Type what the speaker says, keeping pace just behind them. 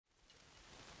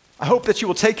I hope that you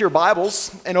will take your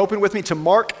Bibles and open with me to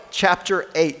Mark chapter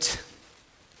 8.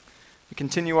 We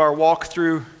continue our walk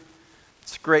through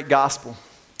this great gospel.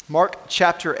 Mark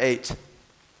chapter 8.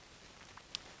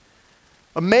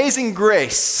 Amazing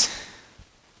grace.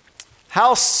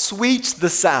 How sweet the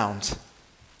sound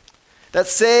that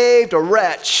saved a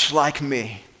wretch like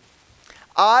me.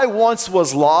 I once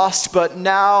was lost, but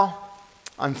now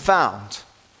I'm found.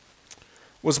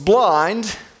 Was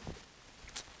blind,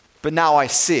 but now I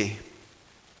see.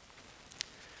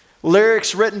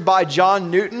 Lyrics written by John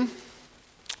Newton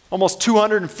almost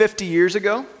 250 years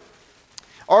ago.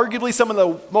 Arguably some of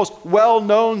the most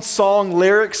well-known song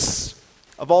lyrics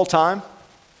of all time.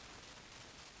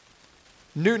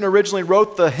 Newton originally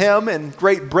wrote the hymn in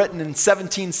Great Britain in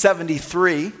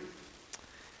 1773.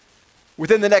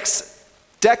 Within the next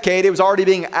decade, it was already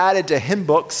being added to hymn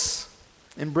books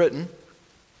in Britain.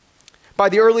 By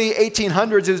the early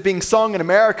 1800s, it was being sung in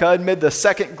America amid the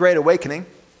Second Great Awakening.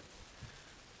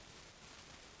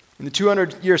 In the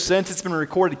 200 years since, it's been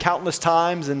recorded countless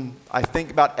times in, I think,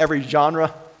 about every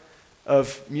genre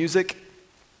of music.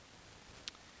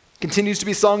 It continues to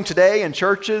be sung today in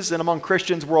churches and among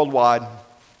Christians worldwide.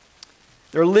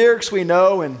 There are lyrics we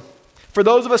know, and for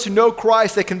those of us who know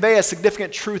Christ, they convey a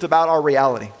significant truth about our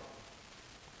reality.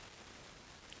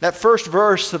 That first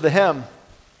verse of the hymn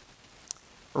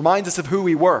reminds us of who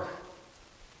we were,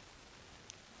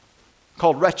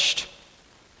 called wretched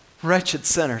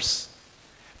sinners.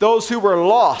 Those who were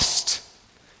lost,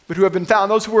 but who have been found.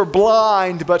 Those who were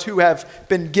blind, but who have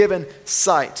been given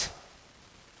sight.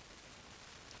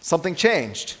 Something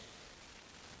changed.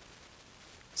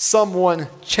 Someone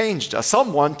changed us.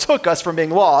 Someone took us from being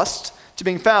lost to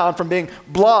being found, from being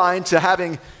blind to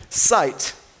having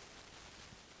sight.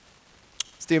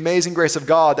 It's the amazing grace of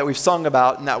God that we've sung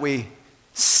about and that we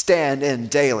stand in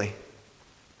daily.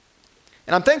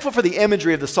 And I'm thankful for the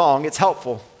imagery of the song. It's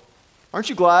helpful. Aren't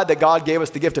you glad that God gave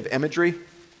us the gift of imagery?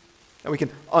 That we can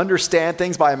understand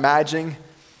things by imagining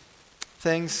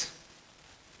things?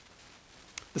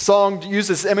 The song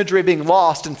uses imagery of being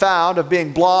lost and found, of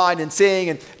being blind and seeing.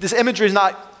 And this imagery is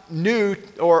not new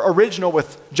or original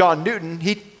with John Newton.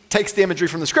 He takes the imagery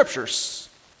from the scriptures.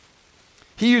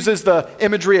 He uses the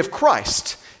imagery of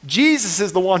Christ. Jesus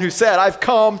is the one who said, I've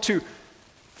come to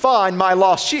find my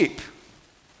lost sheep,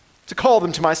 to call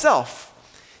them to myself.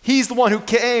 He's the one who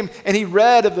came and he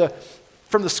read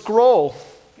from the scroll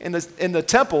in the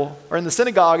temple or in the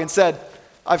synagogue and said,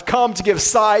 I've come to give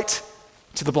sight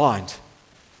to the blind.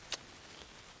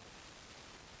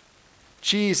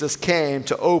 Jesus came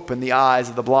to open the eyes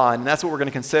of the blind, and that's what we're going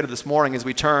to consider this morning as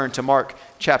we turn to Mark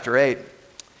chapter 8.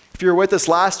 If you were with us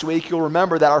last week, you'll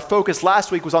remember that our focus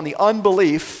last week was on the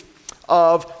unbelief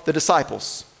of the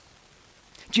disciples.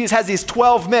 Jesus has these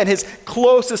 12 men, his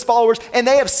closest followers, and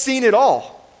they have seen it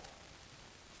all.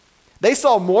 They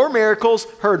saw more miracles,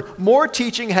 heard more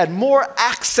teaching, had more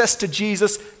access to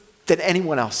Jesus than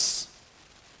anyone else.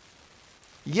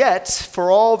 Yet, for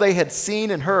all they had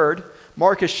seen and heard,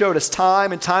 Mark has showed us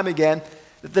time and time again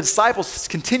that the disciples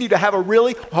continue to have a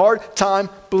really hard time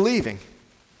believing.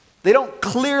 They don't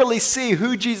clearly see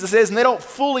who Jesus is, and they don't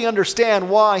fully understand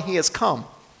why he has come.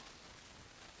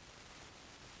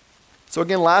 So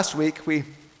again, last week, we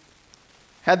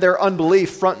had their unbelief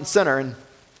front and center, and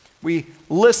we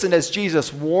listened as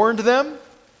Jesus warned them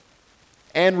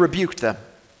and rebuked them.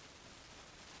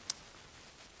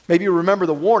 Maybe you remember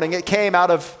the warning. It came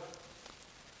out of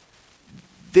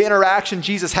the interaction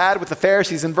Jesus had with the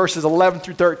Pharisees in verses 11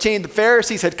 through 13. The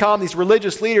Pharisees had come, these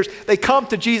religious leaders, they come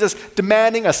to Jesus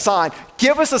demanding a sign.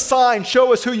 Give us a sign,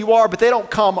 show us who you are, but they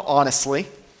don't come honestly.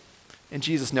 And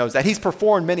Jesus knows that. He's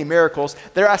performed many miracles.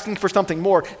 They're asking for something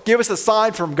more. Give us a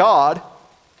sign from God.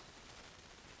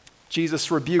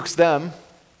 Jesus rebukes them.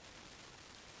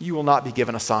 You will not be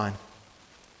given a sign.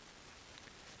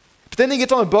 But then he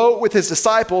gets on a boat with his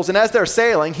disciples, and as they're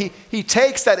sailing, he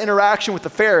takes that interaction with the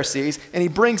Pharisees and he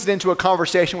brings it into a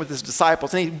conversation with his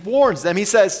disciples. And he warns them. He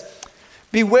says,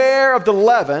 beware of the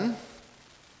leaven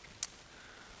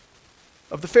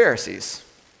of the Pharisees.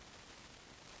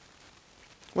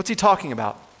 What's he talking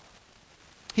about?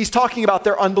 He's talking about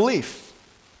their unbelief.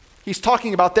 He's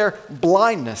talking about their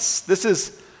blindness. This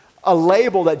is a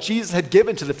label that Jesus had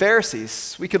given to the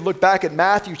Pharisees. We could look back at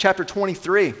Matthew chapter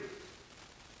 23.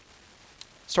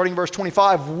 Starting in verse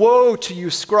 25, woe to you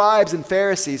scribes and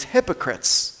Pharisees,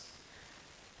 hypocrites!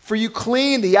 For you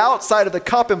clean the outside of the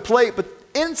cup and plate, but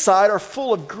inside are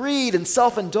full of greed and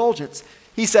self-indulgence.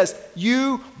 He says,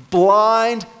 you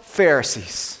blind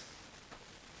Pharisees.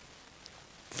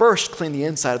 First, clean the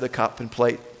inside of the cup and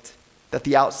plate, that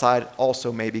the outside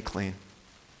also may be clean.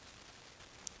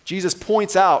 Jesus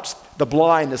points out the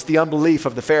blindness, the unbelief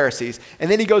of the Pharisees.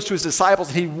 And then he goes to his disciples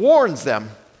and he warns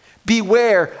them,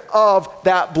 beware of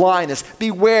that blindness.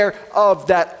 Beware of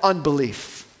that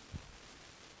unbelief.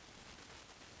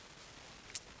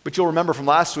 But you'll remember from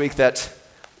last week that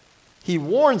he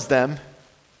warns them,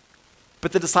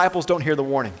 but the disciples don't hear the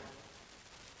warning.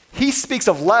 He speaks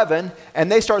of leaven,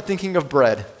 and they start thinking of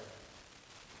bread.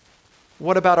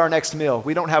 What about our next meal?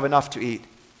 We don't have enough to eat.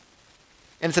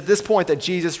 And it's at this point that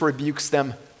Jesus rebukes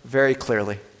them very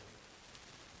clearly.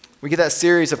 We get that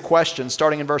series of questions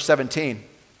starting in verse 17.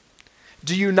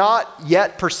 Do you not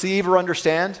yet perceive or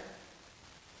understand?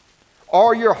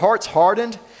 Are your hearts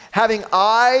hardened? Having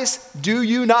eyes, do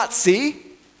you not see?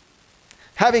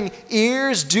 Having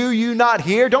ears, do you not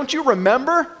hear? Don't you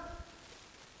remember?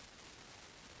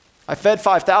 I fed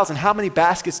 5,000. How many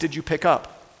baskets did you pick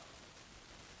up?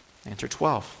 Answer,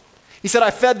 12. He said, I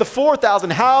fed the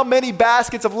 4,000. How many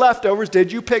baskets of leftovers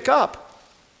did you pick up?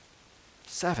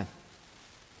 7.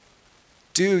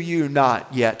 Do you not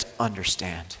yet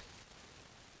understand?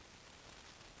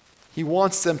 He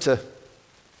wants them to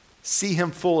see him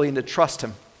fully and to trust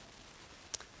him.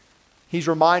 He's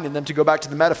reminding them to go back to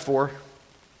the metaphor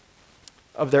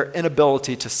of their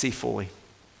inability to see fully.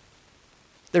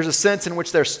 There's a sense in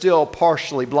which they're still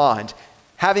partially blind.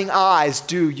 Having eyes,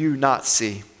 do you not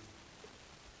see?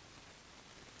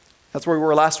 That's where we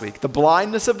were last week. The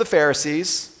blindness of the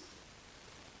Pharisees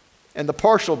and the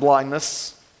partial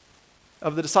blindness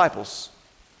of the disciples.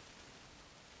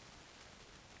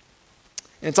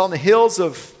 And it's on the heels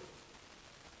of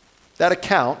that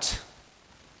account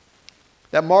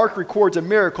that Mark records a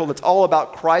miracle that's all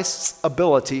about Christ's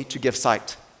ability to give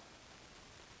sight.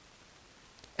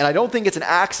 And I don't think it's an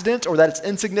accident or that it's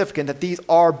insignificant that these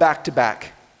are back to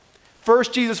back.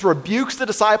 First, Jesus rebukes the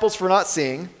disciples for not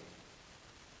seeing,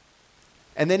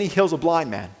 and then he heals a blind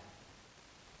man.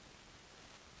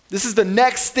 This is the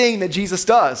next thing that Jesus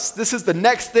does. This is the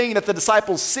next thing that the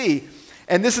disciples see,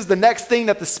 and this is the next thing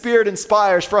that the Spirit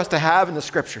inspires for us to have in the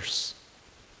Scriptures.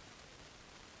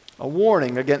 A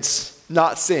warning against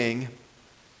not seeing,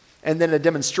 and then a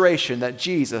demonstration that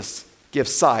Jesus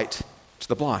gives sight to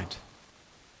the blind.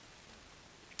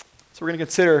 So we're going to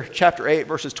consider chapter 8,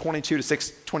 verses 22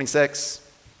 to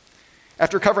 26.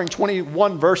 After covering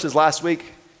 21 verses last week,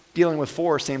 dealing with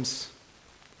 4 seems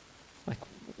like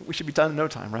we should be done in no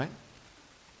time, right?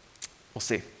 We'll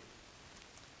see.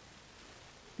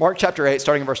 Mark chapter 8,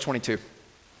 starting in verse 22.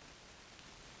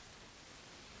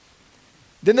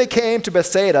 Then they came to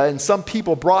Bethsaida, and some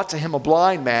people brought to him a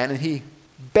blind man, and he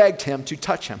begged him to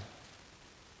touch him.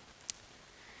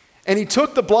 And he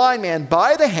took the blind man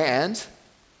by the hand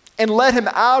and led him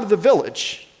out of the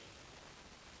village.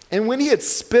 And when he had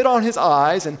spit on his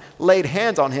eyes and laid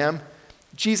hands on him,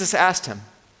 Jesus asked him,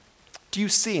 do you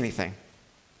see anything?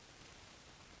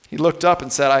 He looked up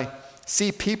and said, I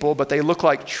see people, but they look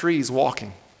like trees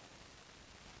walking.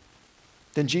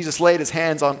 Then Jesus laid his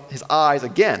hands on his eyes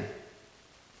again.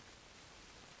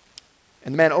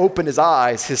 And the man opened his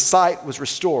eyes, his sight was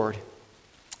restored,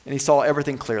 and he saw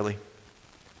everything clearly.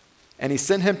 And he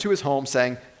sent him to his home,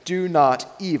 saying, do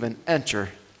not even enter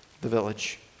the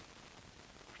village.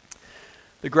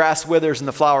 The grass withers and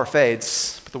the flower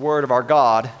fades, but the word of our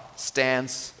God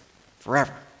stands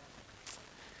forever.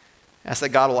 I ask that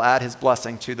God will add his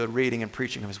blessing to the reading and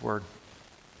preaching of his word.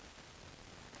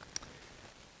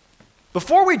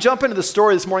 Before we jump into the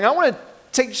story this morning, I want to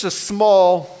take just a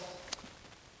small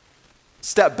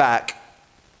step back.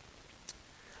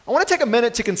 I want to take a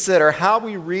minute to consider how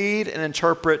we read and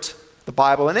interpret the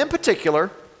Bible, and in particular,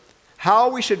 how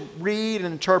we should read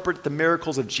and interpret the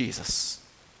miracles of Jesus.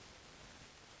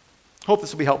 Hope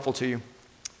this will be helpful to you.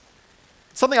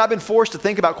 Something I've been forced to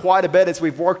think about quite a bit as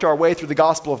we've worked our way through the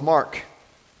Gospel of Mark.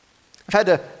 I've had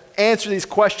to answer these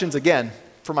questions again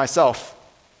for myself.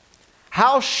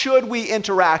 How should we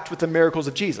interact with the miracles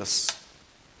of Jesus?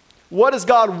 What does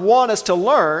God want us to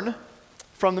learn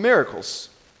from the miracles?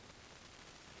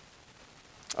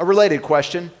 A related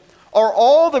question, are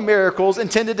all the miracles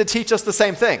intended to teach us the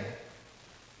same thing?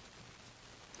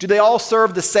 Do they all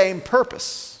serve the same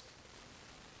purpose?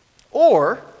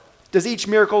 Or does each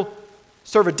miracle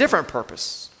serve a different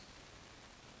purpose?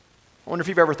 I wonder if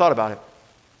you've ever thought about it.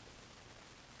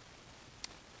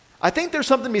 I think there's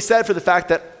something to be said for the fact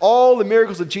that all the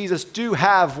miracles of Jesus do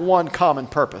have one common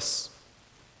purpose.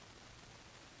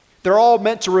 They're all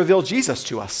meant to reveal Jesus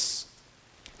to us,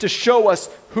 to show us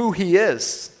who he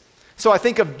is. So I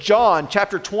think of John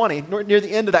chapter 20, near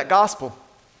the end of that gospel.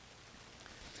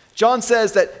 John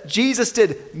says that Jesus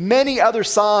did many other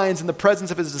signs in the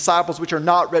presence of his disciples which are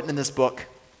not written in this book.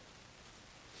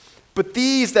 But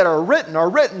these that are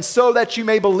written so that you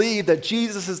may believe that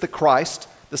Jesus is the Christ,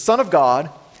 the Son of God,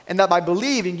 and that by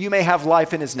believing you may have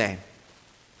life in his name.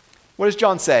 What does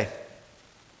John say?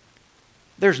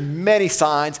 There's many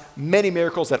signs, many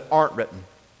miracles that aren't written.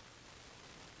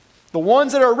 The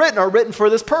ones that are written for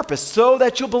this purpose, so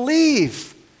that you'll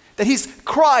believe that he's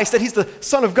Christ, that he's the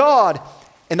Son of God.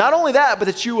 And not only that, but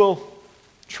that you will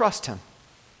trust him.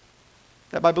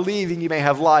 That by believing you may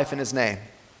have life in his name.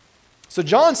 So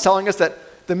John's telling us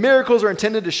that the miracles are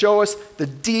intended to show us the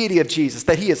deity of Jesus,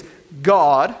 that he is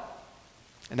God,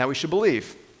 and that we should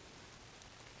believe.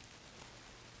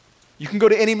 You can go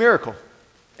to any miracle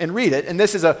and read it, and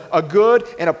this is a good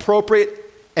and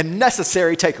appropriate and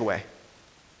necessary takeaway.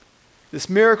 This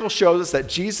miracle shows us that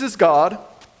Jesus is God, and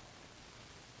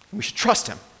we should trust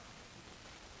him.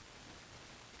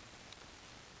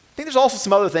 I think there's also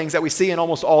some other things that we see in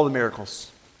almost all the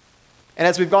miracles. And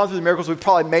as we've gone through the miracles, we've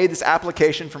probably made this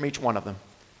application from each one of them.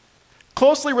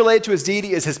 Closely related to his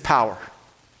deity is his power.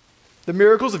 The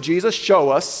miracles of Jesus show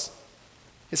us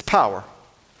his power.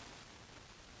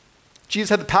 Jesus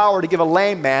had the power to give a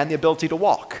lame man the ability to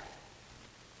walk.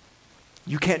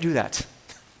 You can't do that,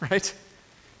 right?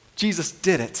 Jesus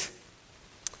did it.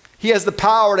 He has the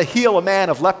power to heal a man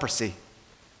of leprosy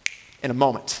in a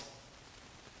moment.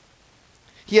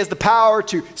 He has the power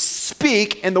to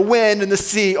speak, and the wind and the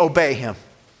sea obey him.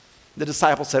 The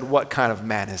disciples said, "What kind of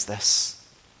man is this?"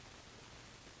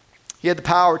 He had the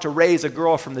power to raise a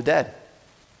girl from the dead.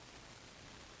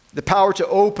 The power to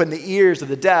open the ears of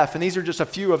the deaf. And these are just a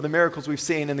few of the miracles we've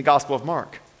seen in the Gospel of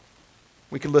Mark.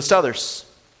 We could list others.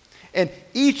 And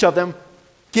each of them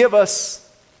give us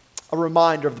a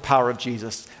reminder of the power of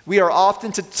Jesus. We are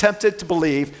often tempted to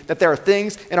believe that there are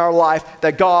things in our life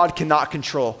that God cannot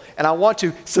control. And I want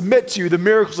to submit to you the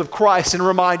miracles of Christ and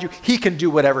remind you he can do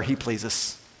whatever he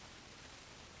pleases.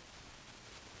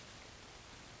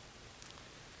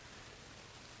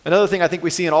 Another thing I think we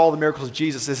see in all the miracles of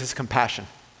Jesus is his compassion.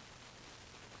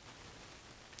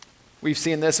 We've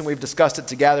seen this and we've discussed it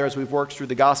together as we've worked through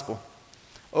the gospel.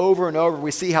 Over and over,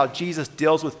 we see how Jesus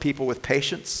deals with people with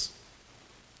patience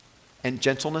and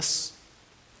gentleness.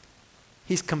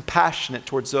 He's compassionate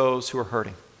towards those who are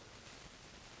hurting.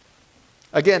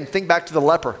 Again, think back to the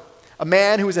leper, a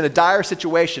man who was in a dire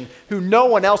situation who no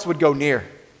one else would go near.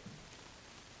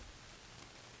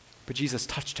 But Jesus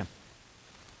touched him,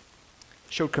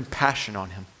 showed compassion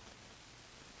on him.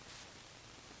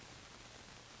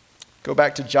 Go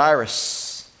back to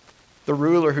Jairus, the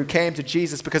ruler who came to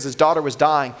Jesus because his daughter was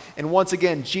dying. And once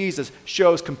again, Jesus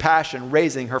shows compassion,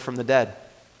 raising her from the dead.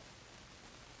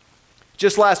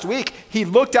 Just last week, he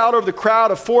looked out over the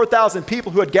crowd of 4,000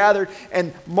 people who had gathered,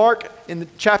 and Mark in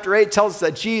chapter 8 tells us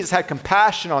that Jesus had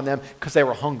compassion on them because they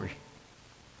were hungry.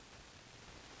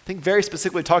 I think very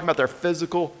specifically talking about their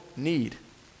physical need.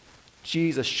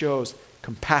 Jesus shows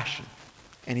compassion,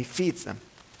 and he feeds them.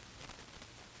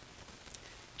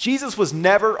 Jesus was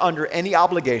never under any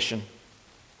obligation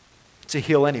to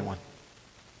heal anyone.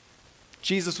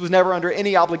 Jesus was never under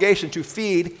any obligation to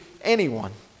feed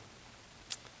anyone.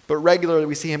 But regularly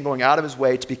we see him going out of his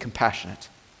way to be compassionate.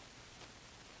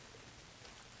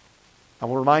 I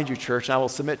will remind you, church, and I will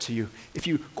submit to you, if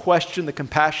you question the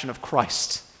compassion of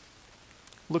Christ,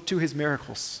 look to his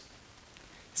miracles.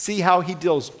 See how he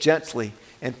deals gently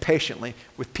and patiently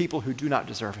with people who do not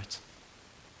deserve it.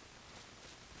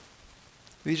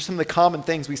 These are some of the common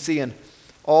things we see in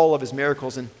all of his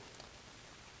miracles. And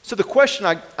so the question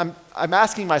I'm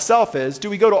asking myself is, do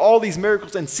we go to all these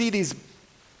miracles and see these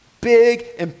big,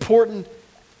 important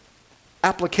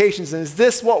applications? And is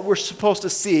this what we're supposed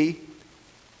to see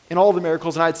in all the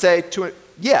miracles? And I'd say to it,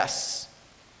 yes.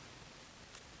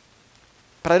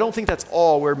 But I don't think that's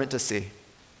all we're meant to see.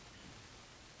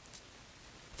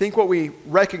 I think what we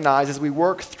recognize as we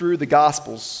work through the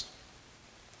Gospels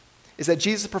is that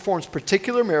Jesus performs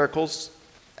particular miracles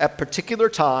at particular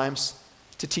times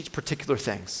to teach particular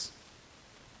things.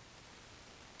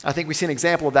 I think we see an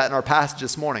example of that in our passage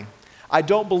this morning. I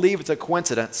don't believe it's a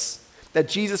coincidence that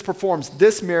Jesus performs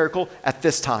this miracle at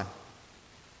this time,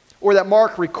 or that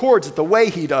Mark records it the way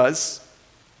he does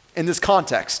in this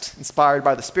context, inspired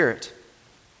by the Spirit.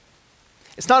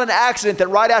 It's not an accident that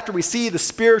right after we see the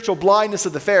spiritual blindness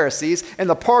of the Pharisees and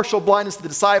the partial blindness of the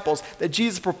disciples, that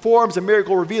Jesus performs a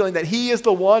miracle revealing that he is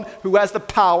the one who has the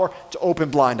power to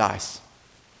open blind eyes.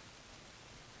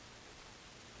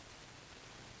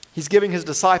 He's giving his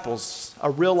disciples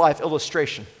a real-life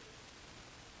illustration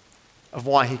of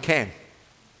why he came.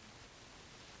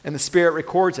 And the Spirit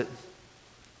records it.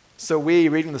 So we,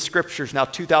 reading the Scriptures now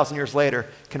 2,000 years later,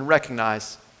 can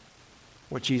recognize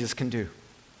what Jesus can do.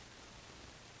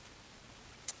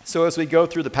 So as we go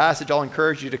through the passage, I'll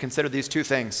encourage you to consider these two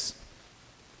things.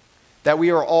 That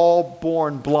we are all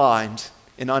born blind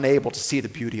and unable to see the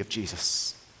beauty of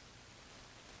Jesus.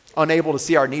 Unable to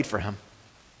see our need for him.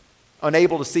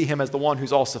 Unable to see him as the one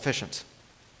who's all sufficient.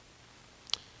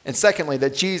 And secondly,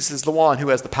 that Jesus is the one who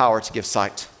has the power to give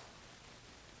sight.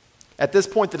 At this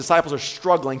point, the disciples are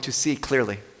struggling to see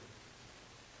clearly.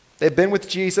 They've been with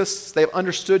Jesus. They've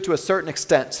understood to a certain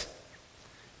extent.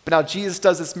 But now Jesus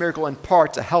does this miracle in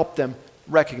part to help them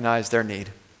recognize their need.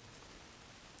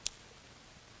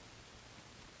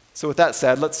 So with that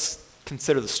said, let's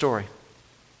consider the story.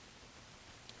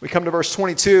 We come to verse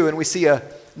 22 and we see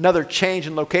another change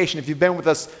in location. If you've been with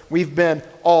us, we've been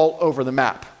all over the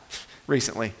map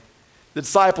recently. The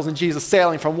disciples and Jesus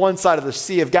sailing from one side of the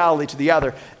Sea of Galilee to the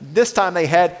other. This time they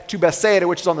head to Bethsaida,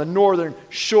 which is on the northern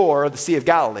shore of the Sea of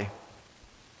Galilee,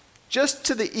 just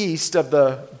to the east of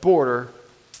the border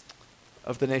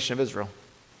of the nation of Israel.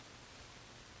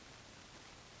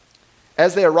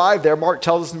 As they arrived there, Mark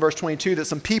tells us in verse 22 that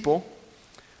some people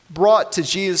brought to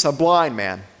Jesus a blind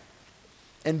man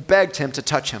and begged him to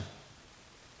touch him.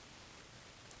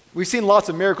 We've seen lots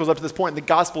of miracles up to this point in the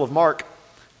Gospel of Mark.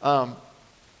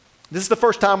 This is the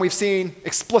first time we've seen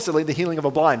explicitly the healing of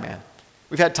a blind man.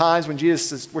 We've had times when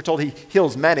we're told he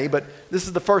heals many, but this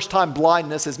is the first time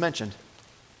blindness is mentioned.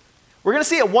 We're going to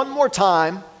see it one more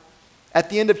time at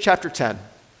the end of chapter 10,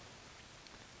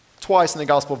 twice in the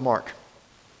Gospel of Mark.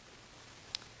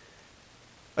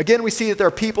 Again, we see that there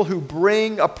are people who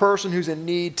bring a person who's in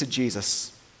need to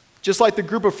Jesus. Just like the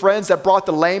group of friends that brought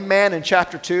the lame man in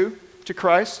chapter 2 to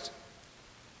Christ.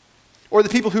 Or the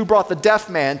people who brought the deaf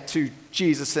man to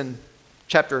Jesus in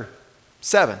chapter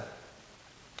 7.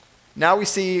 Now we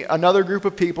see another group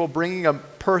of people bringing a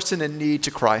person in need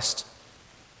to Christ.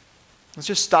 Let's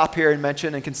just stop here and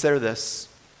mention and consider this.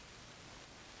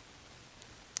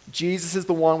 Jesus is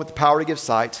the one with the power to give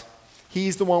sight.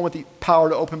 He's the one with the power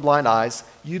to open blind eyes.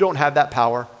 You don't have that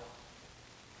power.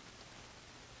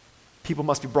 People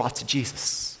must be brought to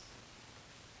Jesus.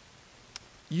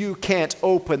 You can't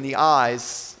open the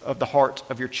eyes of the heart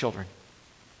of your children.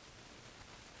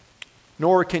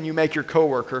 Nor can you make your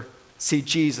coworker see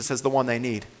Jesus as the one they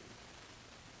need.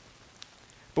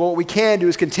 But what we can do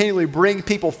is continually bring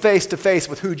people face to face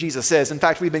with who Jesus is. In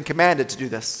fact, we've been commanded to do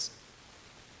this.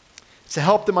 To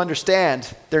help them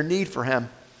understand their need for him.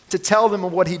 To tell them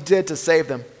of what he did to save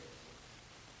them.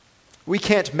 We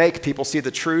can't make people see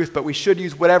the truth, but we should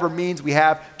use whatever means we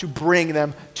have to bring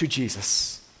them to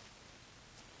Jesus.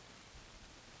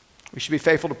 We should be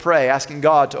faithful to pray, asking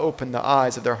God to open the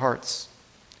eyes of their hearts,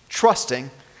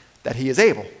 trusting that he is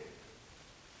able. In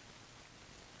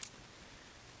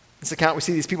this account, we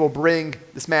see these people bring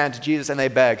this man to Jesus and they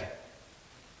beg.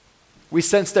 We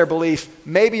sense their belief,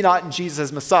 maybe not in Jesus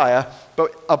as Messiah,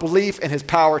 but a belief in his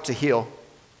power to heal.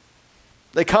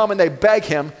 They come and they beg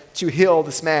him to heal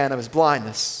this man of his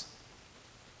blindness.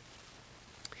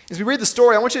 As we read the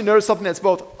story, I want you to notice something that's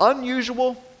both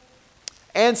unusual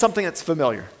and something that's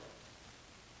familiar.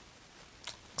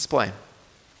 Explain.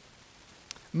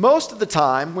 Most of the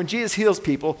time, when Jesus heals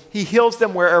people, he heals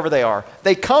them wherever they are.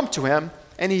 They come to him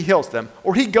and he heals them.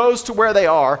 Or he goes to where they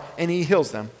are and he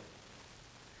heals them.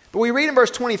 But we read in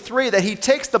verse 23 that he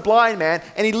takes the blind man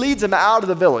and he leads him out of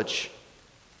the village.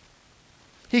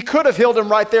 He could have healed him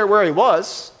right there where he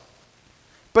was,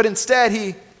 but instead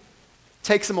he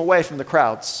takes him away from the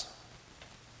crowds.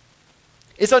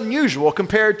 It's unusual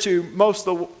compared to most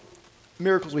of the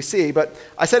miracles we see, but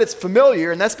I said it's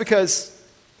familiar, and that's because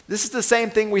this is the same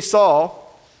thing we saw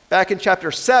back in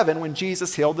chapter 7 when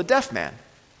Jesus healed the deaf man.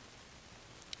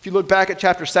 If you look back at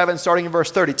chapter 7, starting in verse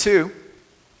 32,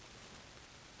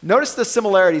 notice the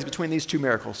similarities between these two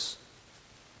miracles.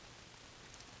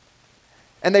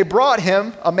 And they brought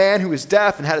him a man who was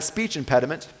deaf and had a speech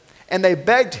impediment, and they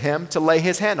begged him to lay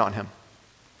his hand on him.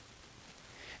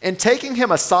 And taking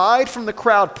him aside from the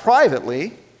crowd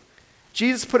privately,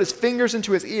 Jesus put his fingers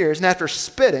into his ears, and after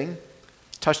spitting,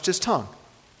 touched his tongue.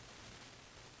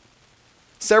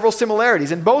 Several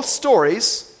similarities. In both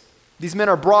stories, these men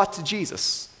are brought to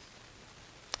Jesus.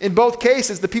 In both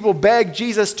cases, the people beg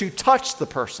Jesus to touch the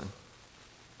person.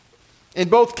 In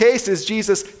both cases,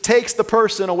 Jesus takes the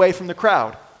person away from the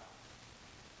crowd.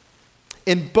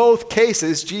 In both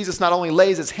cases, Jesus not only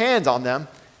lays his hands on them,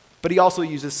 but he also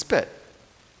uses spit.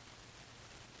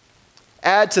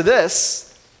 Add to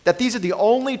this that these are the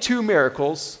only two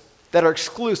miracles that are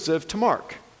exclusive to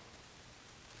Mark.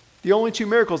 The only two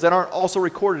miracles that aren't also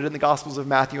recorded in the Gospels of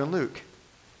Matthew and Luke.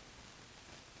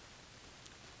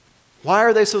 Why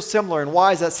are they so similar, and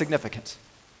why is that significant?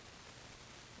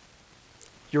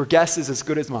 Your guess is as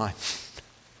good as mine.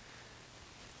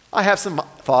 I have some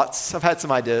thoughts. I've had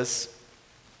some ideas.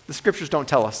 The scriptures don't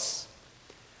tell us.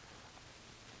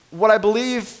 What I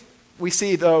believe we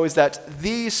see, though, is that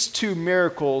these two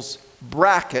miracles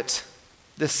bracket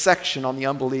this section on the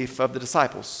unbelief of the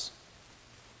disciples.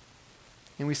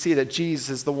 And we see that Jesus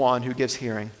is the one who gives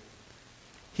hearing.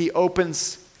 He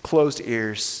opens closed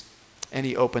ears, and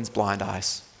he opens blind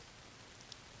eyes.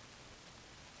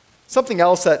 Something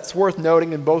else that's worth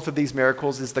noting in both of these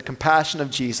miracles is the compassion of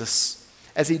Jesus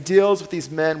as he deals with these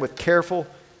men with careful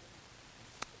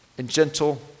and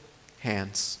gentle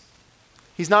hands.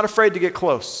 He's not afraid to get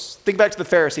close. Think back to the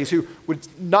Pharisees who would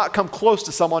not come close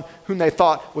to someone whom they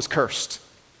thought was cursed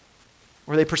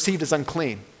or they perceived as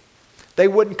unclean. They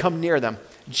wouldn't come near them.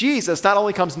 Jesus not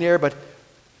only comes near, but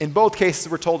in both cases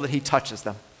we're told that he touches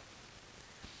them.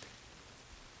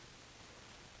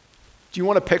 Do you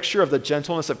want a picture of the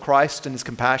gentleness of Christ and his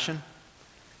compassion?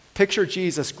 Picture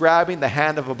Jesus grabbing the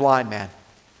hand of a blind man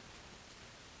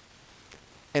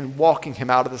and walking him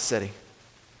out of the city.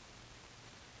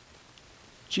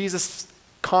 Jesus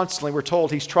constantly, we're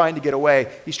told, he's trying to get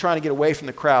away. He's trying to get away from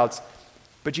the crowds.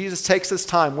 But Jesus takes his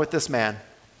time with this man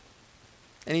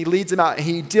and he leads him out and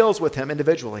he deals with him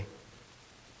individually.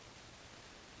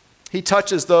 He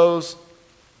touches those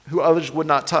who others would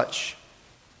not touch.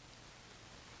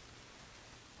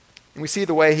 And we see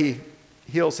the way he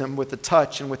heals him with the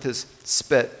touch and with his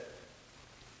spit.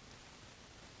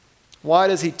 Why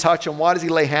does he touch him? Why does he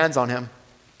lay hands on him?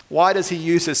 Why does he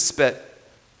use his spit?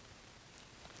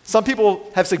 Some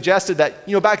people have suggested that,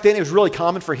 back then it was really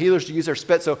common for healers to use their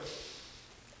spit, so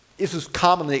this was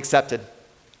commonly accepted.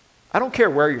 I don't care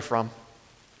where you're from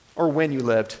or when you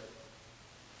lived.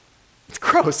 It's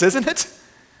gross, isn't it?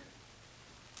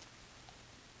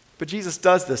 But Jesus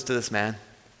does this to this man,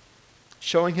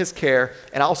 showing his care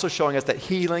and also showing us that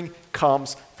healing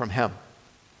comes from him.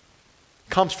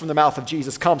 Comes from the mouth of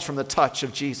Jesus, comes from the touch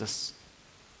of Jesus.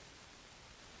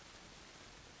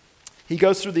 He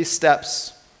goes through these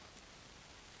steps.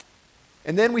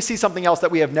 And then we see something else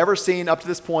that we have never seen up to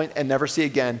this point and never see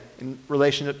again in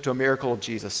relation to a miracle of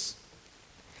Jesus.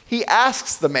 He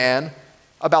asks the man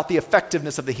about the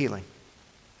effectiveness of the healing.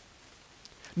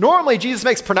 Normally, Jesus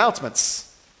makes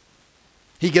pronouncements.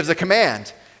 He gives a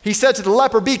command. He said to the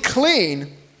leper, "Be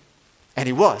clean," and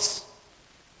he was.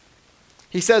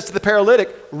 He says to the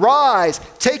paralytic, "Rise,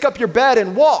 take up your bed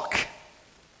and walk,"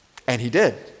 and he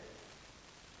did.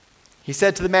 He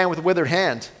said to the man with the withered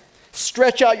hand,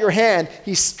 "Stretch out your hand."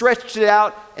 He stretched it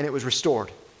out and it was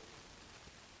restored.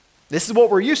 This is what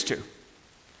we're used to.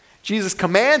 Jesus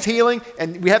commands healing,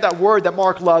 and we have that word that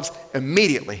Mark loves,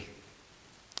 immediately.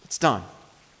 It's done.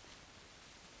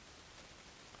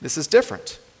 This is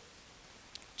different.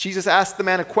 Jesus asked the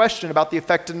man a question about the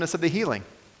effectiveness of the healing.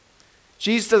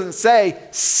 Jesus doesn't say,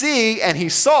 "See," and he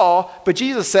saw, but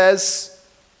Jesus says,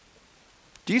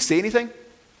 "Do you see anything?"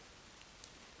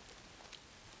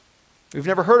 We've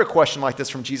never heard a question like this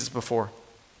from Jesus before.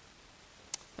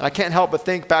 And I can't help but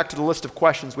think back to the list of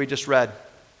questions we just read.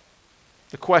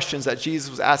 The questions that Jesus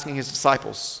was asking his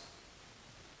disciples.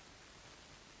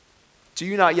 Do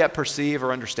you not yet perceive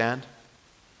or understand?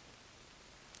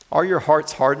 Are your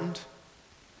hearts hardened?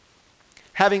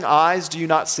 Having eyes, do you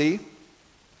not see?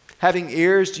 Having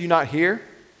ears, do you not hear?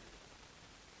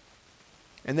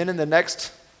 And then in the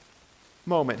next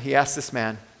moment, he asks this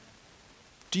man,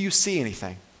 "Do you see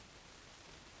anything?"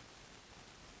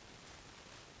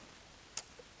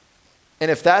 And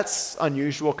if that's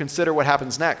unusual, consider what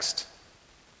happens next.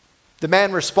 The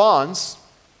man responds.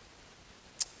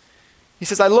 He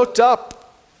says, "I looked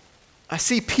up, I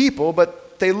see people,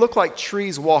 but they look like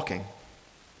trees walking."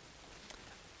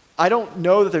 I don't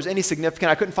know that there's any significance.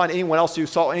 I couldn't find anyone else who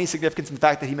saw any significance in the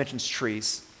fact that he mentions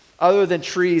trees, other than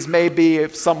trees may be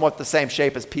somewhat the same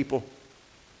shape as people.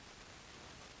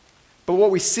 But what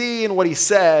we see in what he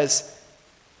says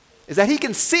is that he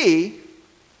can see,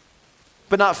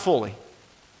 but not fully.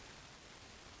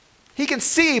 He can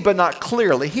see, but not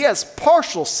clearly. He has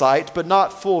partial sight, but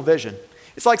not full vision.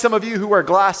 It's like some of you who wear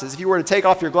glasses. If you were to take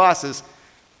off your glasses,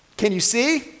 can you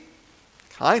see?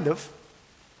 Kind of.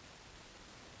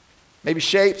 Maybe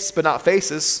shapes, but not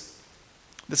faces.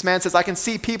 This man says, "I can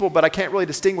see people, but I can't really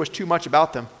distinguish too much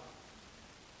about them."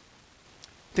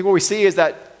 I think what we see is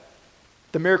that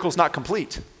the miracle is not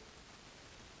complete.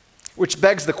 Which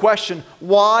begs the question,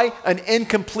 why an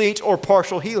incomplete or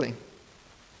partial healing?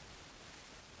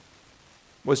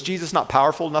 Was Jesus not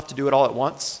powerful enough to do it all at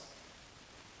once?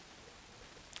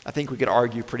 I think we could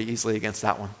argue pretty easily against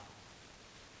that one.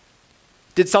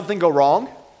 Did something go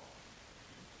wrong?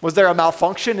 Was there a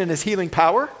malfunction in his healing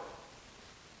power?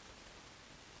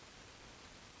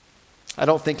 I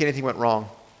don't think anything went wrong.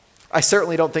 I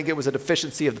certainly don't think it was a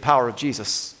deficiency of the power of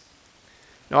Jesus.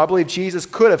 No, I believe Jesus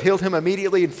could have healed him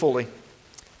immediately and fully,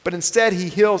 but instead he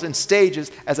heals in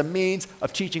stages as a means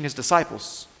of teaching his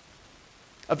disciples,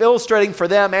 of illustrating for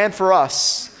them and for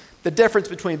us the difference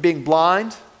between being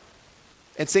blind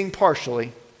and seeing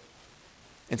partially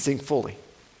and seeing fully.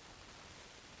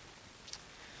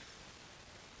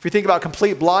 If we think about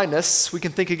complete blindness, we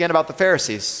can think again about the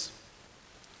Pharisees.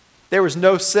 There was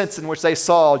no sense in which they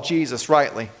saw Jesus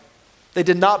rightly. They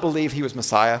did not believe he was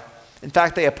Messiah. In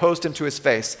fact, they opposed him to his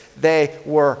face. They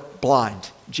were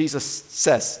blind. Jesus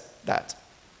says that.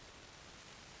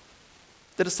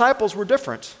 The disciples were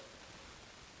different.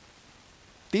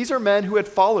 These are men who had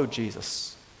followed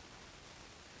Jesus.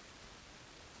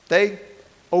 They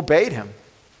obeyed him.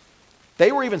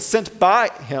 They were even sent by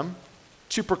him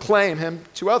to proclaim him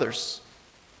to others.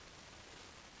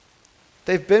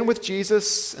 They've been with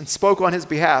Jesus and spoke on his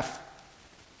behalf.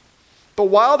 But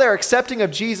while they're accepting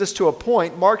of Jesus to a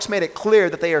point, Mark's made it clear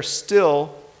that they are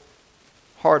still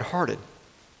hard-hearted.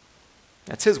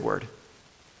 That's his word.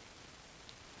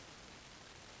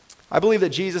 I believe that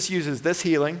Jesus uses this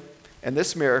healing and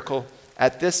this miracle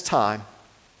at this time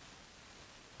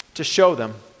to show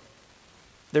them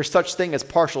there's such thing as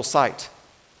partial sight.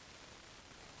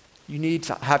 You need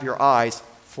to have your eyes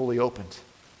fully opened.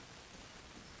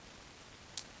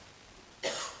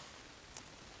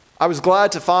 I was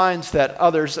glad to find that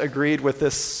others agreed with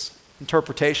this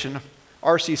interpretation,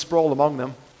 R.C. Sproul among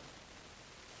them.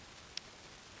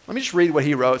 Let me just read what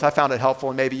he wrote. I found it helpful,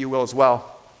 and maybe you will as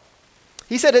well.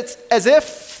 He said, it's as if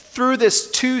through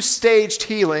this two-staged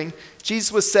healing,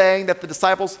 Jesus was saying that the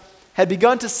disciples had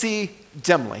begun to see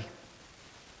dimly.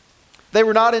 They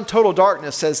were not in total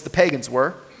darkness as the pagans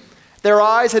were. Their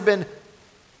eyes had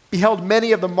beheld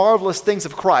many of the marvelous things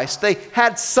of Christ. They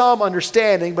had some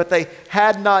understanding, but they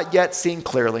had not yet seen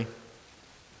clearly.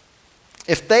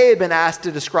 If they had been asked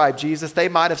to describe Jesus, they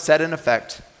might have said in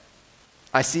effect,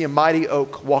 I see a mighty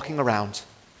oak walking around,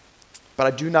 but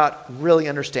I do not really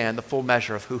understand the full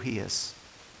measure of who he is.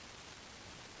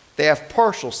 They have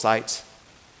partial sight,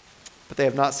 but they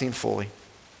have not seen fully.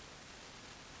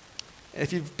 And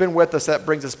if you've been with us, that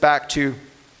brings us back to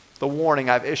the warning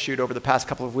I've issued over the past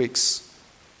couple of weeks.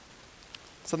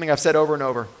 Something I've said over and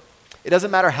over. It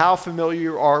doesn't matter how familiar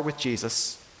you are with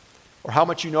Jesus or how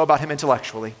much you know about him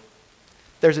intellectually.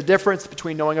 There's a difference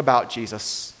between knowing about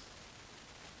Jesus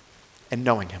and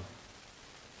knowing him.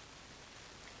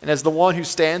 And as the one who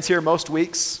stands here most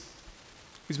weeks,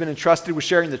 who's been entrusted with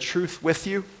sharing the truth with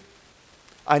you,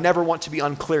 I never want to be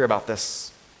unclear about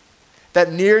this.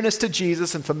 That nearness to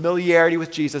Jesus and familiarity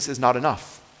with Jesus is not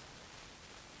enough.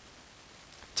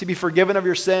 To be forgiven of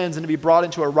your sins and to be brought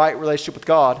into a right relationship with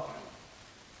God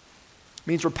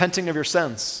means repenting of your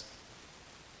sins,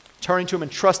 turning to him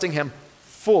and trusting him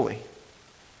fully.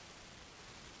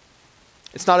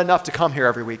 It's not enough to come here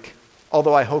every week,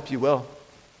 although I hope you will.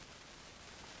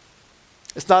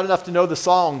 It's not enough to know the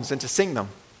songs and to sing them,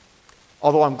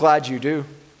 although I'm glad you do.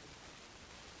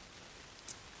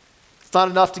 It's not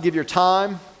enough to give your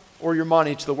time or your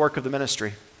money to the work of the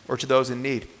ministry or to those in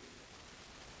need.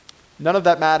 None of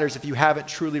that matters if you haven't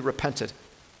truly repented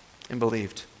and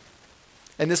believed.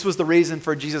 And this was the reason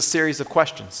for Jesus' series of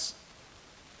questions.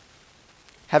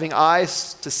 Having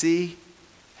eyes to see,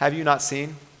 have you not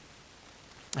seen?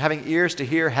 Having ears to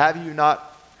hear, have you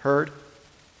not heard?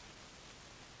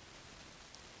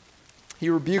 He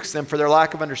rebukes them for their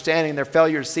lack of understanding, their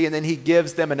failure to see, and then he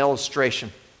gives them an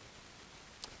illustration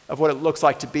of what it looks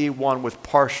like to be one with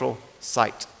partial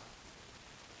sight.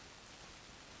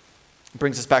 It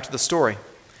brings us back to the story.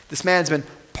 This man's been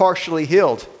partially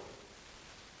healed.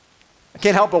 I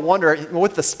can't help but wonder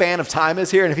what the span of time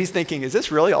is here, and if he's thinking, is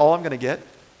this really all I'm going to get?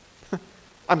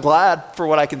 I'm glad for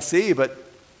what I can see, but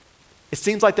it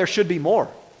seems like there should be more.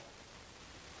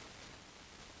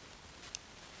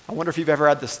 I wonder if you've ever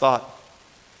had this thought.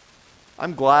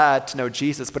 I'm glad to know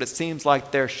Jesus, but it seems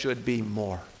like there should be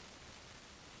more.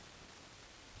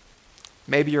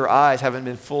 Maybe your eyes haven't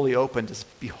been fully opened to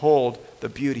behold the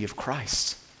beauty of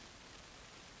Christ.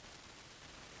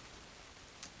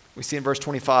 We see in verse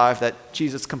 25 that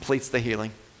Jesus completes the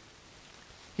healing.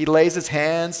 He lays his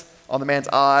hands on the man's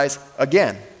eyes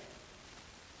again.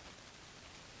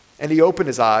 And he opened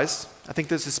his eyes. I think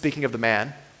this is speaking of the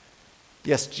man.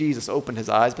 Yes, Jesus opened his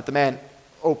eyes, but the man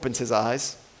opens his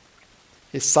eyes.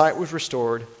 His sight was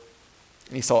restored,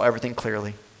 and he saw everything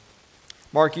clearly.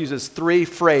 Mark uses three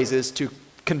phrases to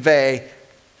convey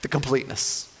the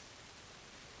completeness.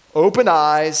 Open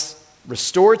eyes,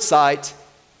 restored sight,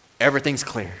 everything's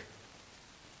clear.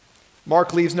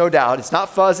 Mark leaves no doubt. It's not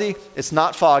fuzzy, it's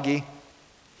not foggy.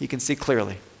 He can see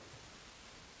clearly.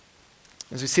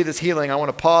 As we see this healing, I want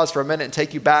to pause for a minute and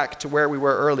take you back to where we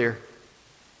were earlier.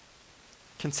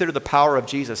 Consider the power of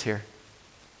Jesus here,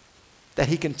 that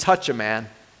he can touch a man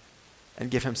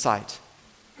and give him sight.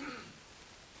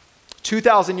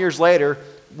 2,000 years later,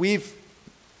 we've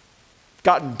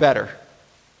gotten better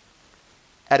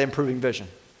at improving vision.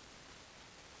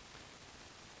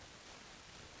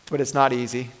 But it's not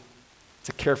easy. It's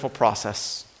a careful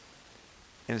process,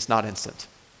 and it's not instant.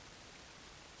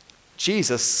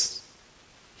 Jesus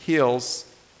heals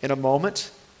in a moment,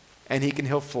 and he can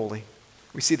heal fully.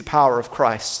 We see the power of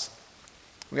Christ.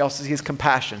 We also see his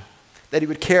compassion, that he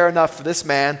would care enough for this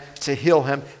man to heal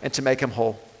him and to make him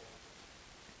whole.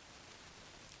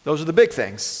 Those are the big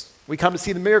things. We come to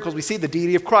see the miracles. We see the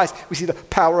deity of Christ. We see the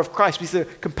power of Christ. We see the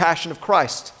compassion of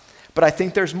Christ. But I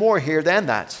think there's more here than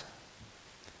that.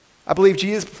 I believe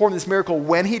Jesus performed this miracle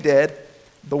when he did,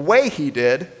 the way he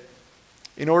did,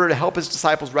 in order to help his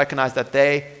disciples recognize that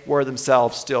they were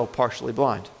themselves still partially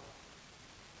blind.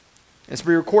 It's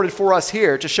been recorded for us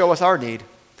here to show us our need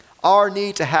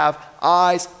to have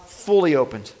eyes fully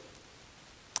opened.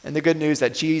 And the good news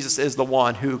that Jesus is the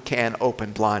one who can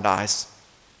open blind eyes.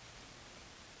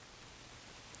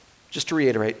 Just to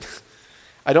reiterate,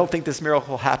 I don't think this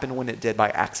miracle happened when it did by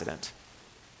accident.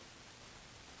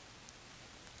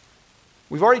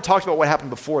 We've already talked about what happened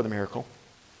before the miracle.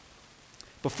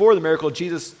 Before the miracle,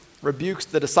 Jesus rebukes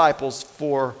the disciples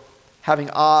for having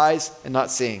eyes and not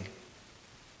seeing.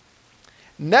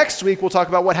 Next week, we'll talk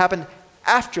about what happened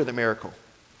after the miracle.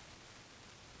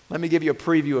 Let me give you a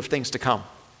preview of things to come.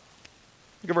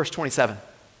 Look at verse 27.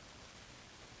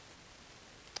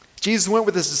 Jesus went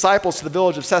with his disciples to the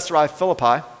village of Caesarea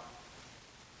Philippi.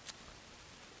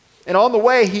 And on the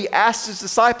way, he asked his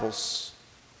disciples,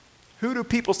 "Who do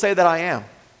people say that I am?"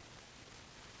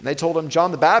 And they told him,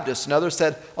 "John the Baptist," and others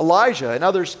said, "Elijah," and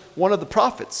others, "one of the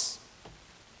prophets."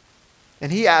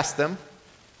 And he asked them,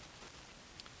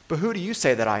 "But who do you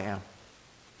say that I am?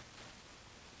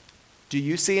 Do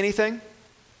you see anything?"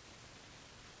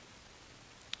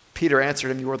 Peter answered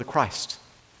him, "You are the Christ."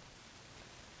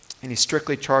 And he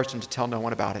strictly charged him to tell no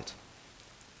one about it.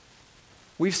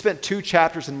 We've spent 2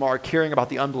 chapters in Mark hearing about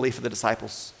the unbelief of the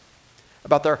disciples,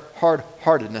 about their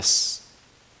hard-heartedness.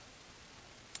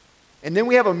 And then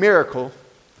we have a miracle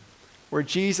where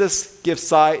Jesus gives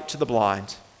sight to the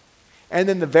blind. And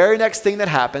then the very next thing that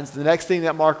happens, the next thing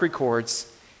that Mark records,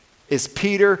 is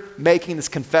Peter making this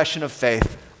confession of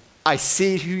faith. "I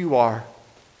see who you are.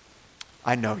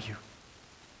 I know you."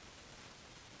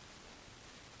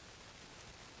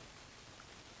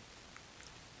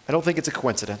 I don't think it's a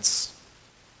coincidence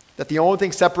that the only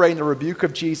thing separating the rebuke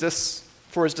of Jesus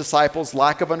for his disciples'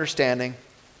 lack of understanding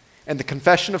and the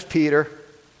confession of Peter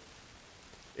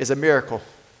is a miracle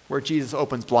where Jesus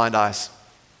opens blind eyes.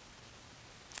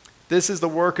 This is the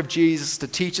work of Jesus to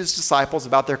teach his disciples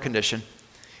about their condition,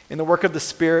 and the work of the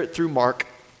Spirit through Mark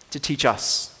to teach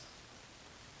us.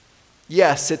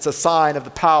 Yes, it's a sign of the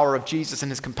power of Jesus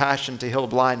and his compassion to heal a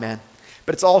blind man,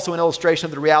 but it's also an illustration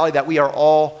of the reality that we are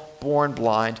all born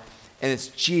blind, and it's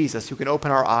Jesus who can open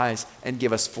our eyes and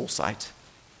give us full sight.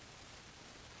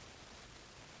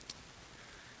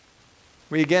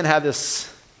 We again have this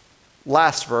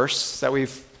last verse that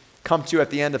we've come to at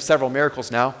the end of several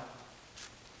miracles now.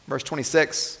 Verse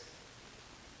 26.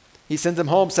 He sends them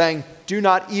home saying, "Do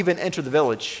not even enter the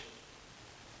village."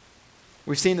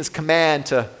 We've seen this command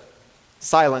to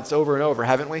silence over and over,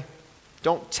 haven't we?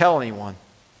 Don't tell anyone.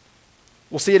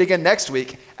 We'll see it again next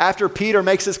week. After Peter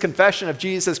makes his confession of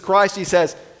Jesus as Christ, he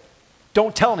says,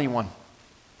 "Don't tell anyone."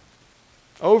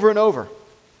 Over and over.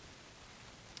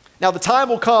 Now, the time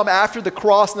will come after the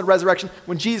cross and the resurrection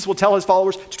when Jesus will tell his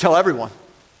followers to tell everyone.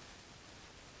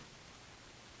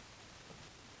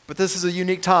 But this is a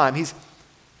unique time. He's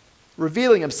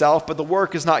revealing himself, but the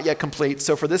work is not yet complete.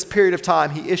 So for this period of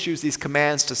time, he issues these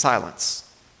commands to silence.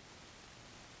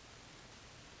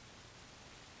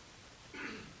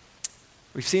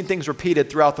 We've seen things repeated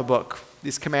throughout the book.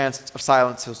 These commands of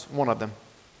silence is one of them.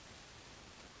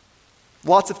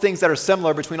 Lots of things that are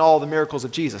similar between all the miracles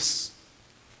of Jesus.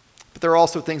 But there are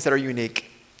also things that are unique,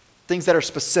 things that are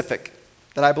specific,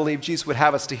 that I believe Jesus would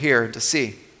have us to hear and to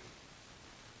see.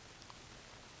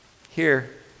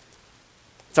 Here,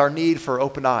 it's our need for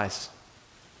open eyes,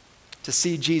 to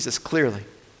see Jesus clearly.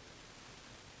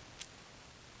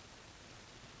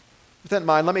 With that in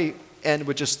mind, let me end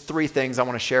with just 3 things I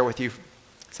want to share with you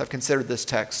as I've considered this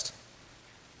text.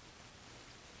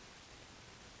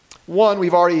 One,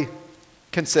 we've already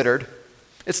considered.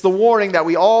 It's the warning that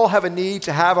we all have a need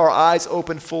to have our eyes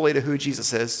open fully to who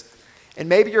Jesus is. And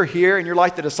maybe you're here and you're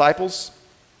like the disciples.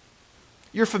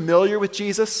 You're familiar with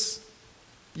Jesus.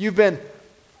 You've been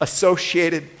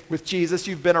associated with Jesus.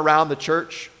 You've been around the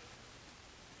church.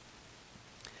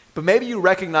 But maybe you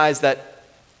recognize that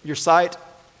your sight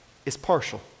is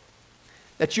partial,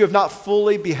 that you have not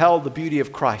fully beheld the beauty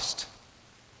of Christ.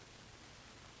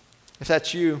 If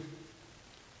that's you,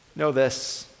 know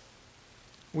this: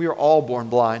 we are all born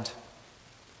blind.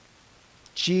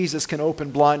 Jesus can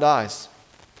open blind eyes,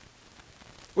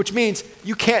 which means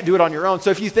you can't do it on your own. So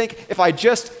if you think, if I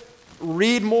just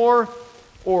read more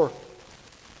or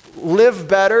live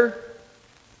better,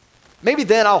 maybe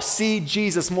then I'll see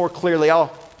Jesus more clearly.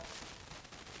 I'll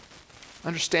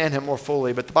understand him more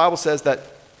fully. But the Bible says that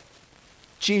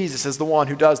Jesus is the one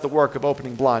who does the work of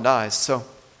opening blind eyes. So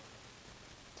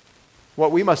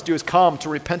what we must do is come to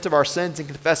repent of our sins and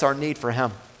confess our need for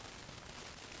him.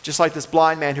 Just like this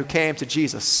blind man who came to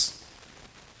Jesus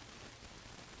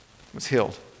was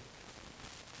healed.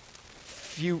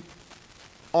 If you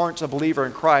aren't a believer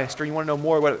in Christ, or you want to know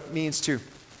more what it means to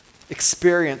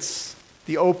experience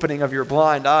the opening of your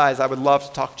blind eyes, I would love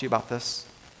to talk to you about this.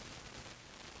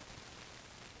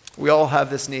 We all have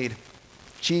this need.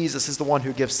 Jesus is the one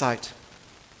who gives sight.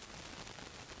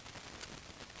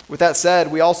 With that said,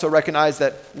 we also recognize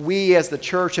that we as the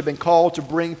church have been called to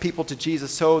bring people to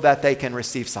Jesus so that they can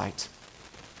receive sight.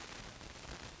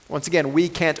 Once again, we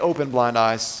can't open blind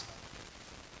eyes.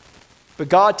 But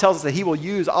God tells us that he will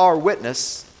use our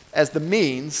witness as the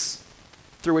means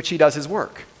through which he does his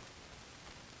work.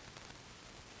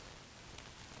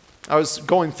 I was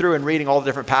going through and reading all the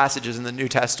different passages in the New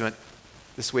Testament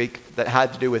this week that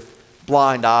had to do with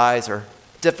blind eyes or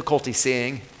difficulty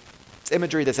seeing. It's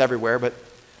imagery that's everywhere, but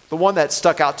the one that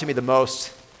stuck out to me the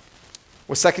most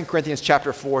was 2 Corinthians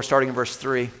chapter 4, starting in verse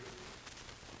 3.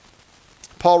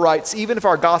 Paul writes, "Even if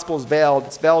our gospel is veiled,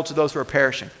 it's veiled to those who are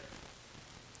perishing.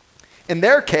 In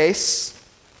their case,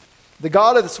 the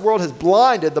God of this world has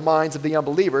blinded the minds of the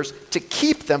unbelievers to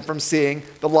keep them from seeing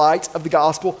the light of the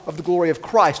gospel of the glory of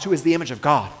Christ, who is the image of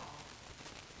God."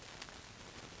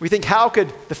 We think, how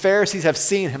could the Pharisees have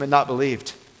seen him and not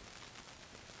believed?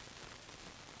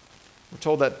 We're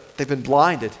told that they've been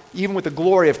blinded, even with the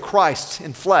glory of Christ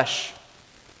in flesh.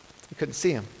 They couldn't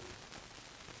see him.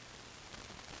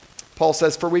 Paul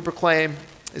says, "For we proclaim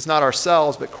is not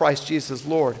ourselves, but Christ Jesus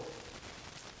Lord,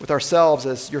 with ourselves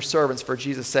as your servants for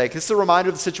Jesus' sake." This is a reminder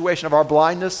of the situation of our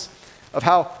blindness, of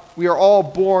how we are all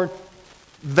born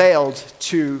veiled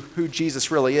to who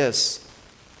Jesus really is.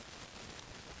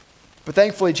 But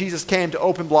thankfully, Jesus came to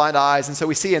open blind eyes, and so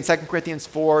we see in 2 Corinthians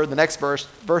 4, the next verse,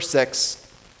 verse 6,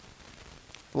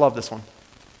 I love this one.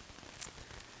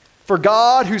 "For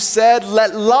God who said,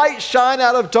 'Let light shine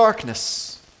out of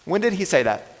darkness.'" When did he say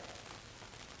that?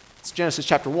 It's Genesis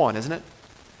chapter 1, isn't it?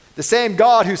 The same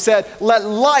God who said, "Let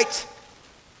light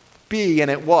be,"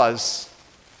 and it was.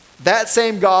 That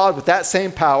same God with that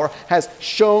same power has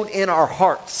shone in our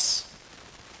hearts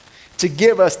to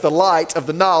give us the light of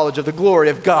the knowledge of the glory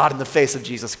of God in the face of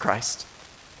Jesus Christ.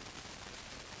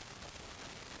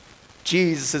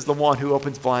 Jesus is the one who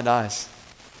opens blind eyes.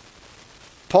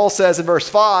 Paul says in verse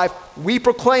 5, we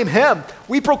proclaim him.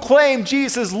 We proclaim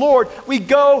Jesus Lord. We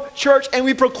go, church, and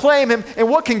we proclaim him. And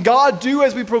what can God do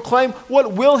as we proclaim?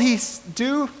 What will he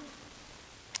do?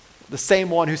 The same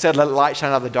one who said, "Let light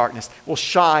shine out of the darkness," will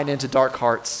shine into dark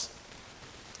hearts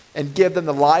and give them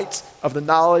the light of the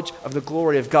knowledge of the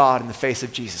glory of God in the face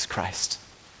of Jesus Christ.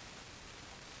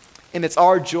 And it's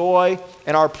our joy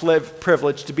and our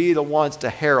privilege to be the ones to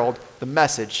herald the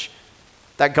message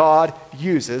that God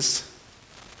uses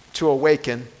to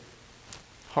awaken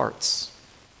hearts.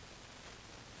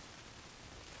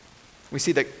 We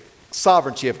see the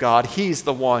sovereignty of God. He's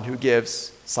the one who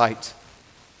gives sight.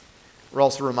 We're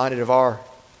also reminded of our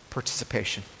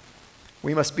participation.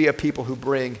 We must be a people who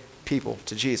bring people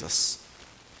to Jesus.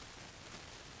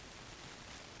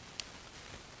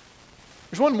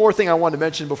 There's one more thing I want to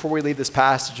mention before we leave this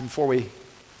passage and before we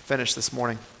finish this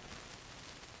morning.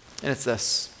 And it's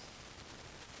this.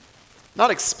 Not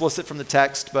explicit from the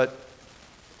text, but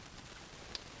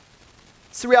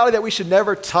it's the reality that we should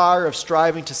never tire of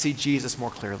striving to see Jesus more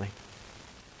clearly.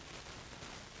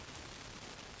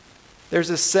 There's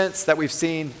this sense that we've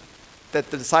seen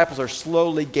that the disciples are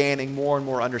slowly gaining more and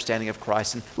more understanding of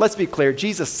Christ. And let's be clear,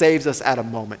 Jesus saves us at a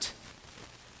moment.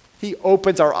 He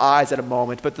opens our eyes at a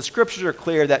moment, but the scriptures are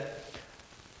clear that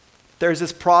there's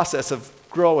this process of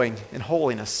growing in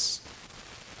holiness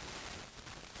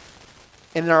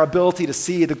and in our ability to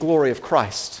see the glory of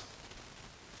Christ.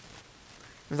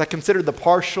 As I considered the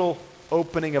partial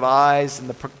opening of eyes and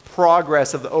the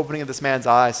progress of the opening of this man's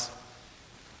eyes,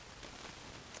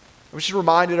 I was just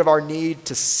reminded of our need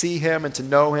to see him and to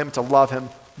know him, to love him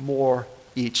more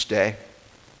each day.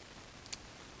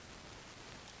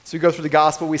 So we go through the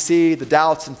gospel, we see the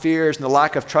doubts and fears and the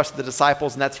lack of trust of the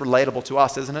disciples, and that's relatable to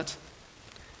us, isn't it?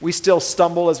 We still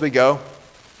stumble as we go.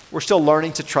 We're still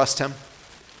learning to trust him.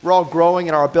 We're all growing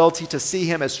in our ability to see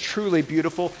him as truly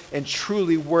beautiful and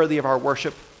truly worthy of our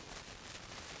worship.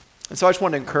 And so I just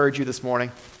want to encourage you this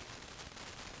morning.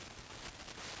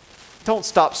 Don't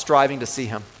stop striving to see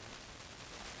him.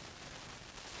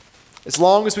 As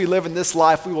long as we live in this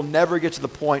life, we will never get to the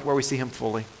point where we see him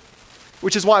fully.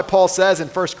 Which is why Paul says in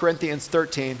 1 Corinthians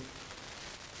 13,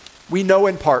 we know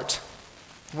in part,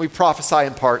 and we prophesy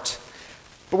in part.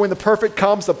 But when the perfect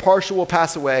comes, the partial will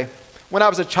pass away. When I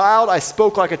was a child, I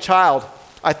spoke like a child.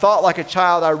 I thought like a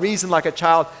child. I reasoned like a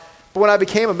child. But when I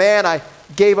became a man, I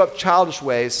gave up childish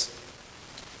ways.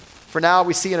 For now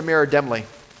we see in a mirror dimly,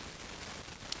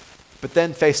 but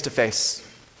then face to face.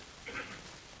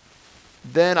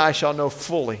 Then I shall know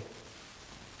fully,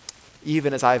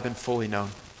 even as I have been fully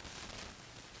known.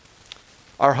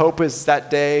 Our hope is that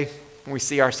day when we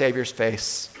see our Savior's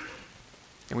face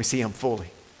and we see him fully.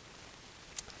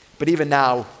 But even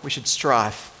now, we should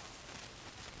strive.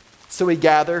 So we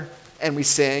gather and we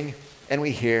sing and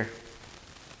we hear.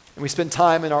 And we spend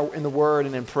time in the Word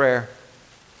and in prayer.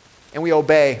 And we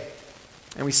obey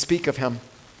and we speak of him.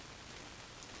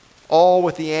 All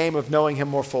with the aim of knowing him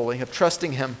more fully, of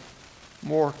trusting him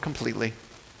more completely.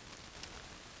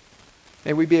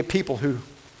 May we be a people who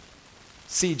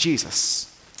see Jesus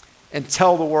and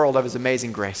tell the world of his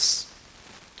amazing grace.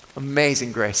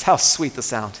 Amazing grace. How sweet the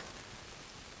sound.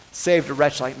 Saved a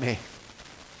wretch like me.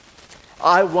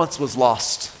 I once was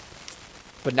lost,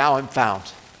 but now I'm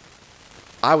found.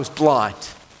 I was blind,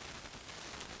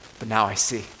 but now I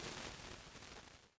see.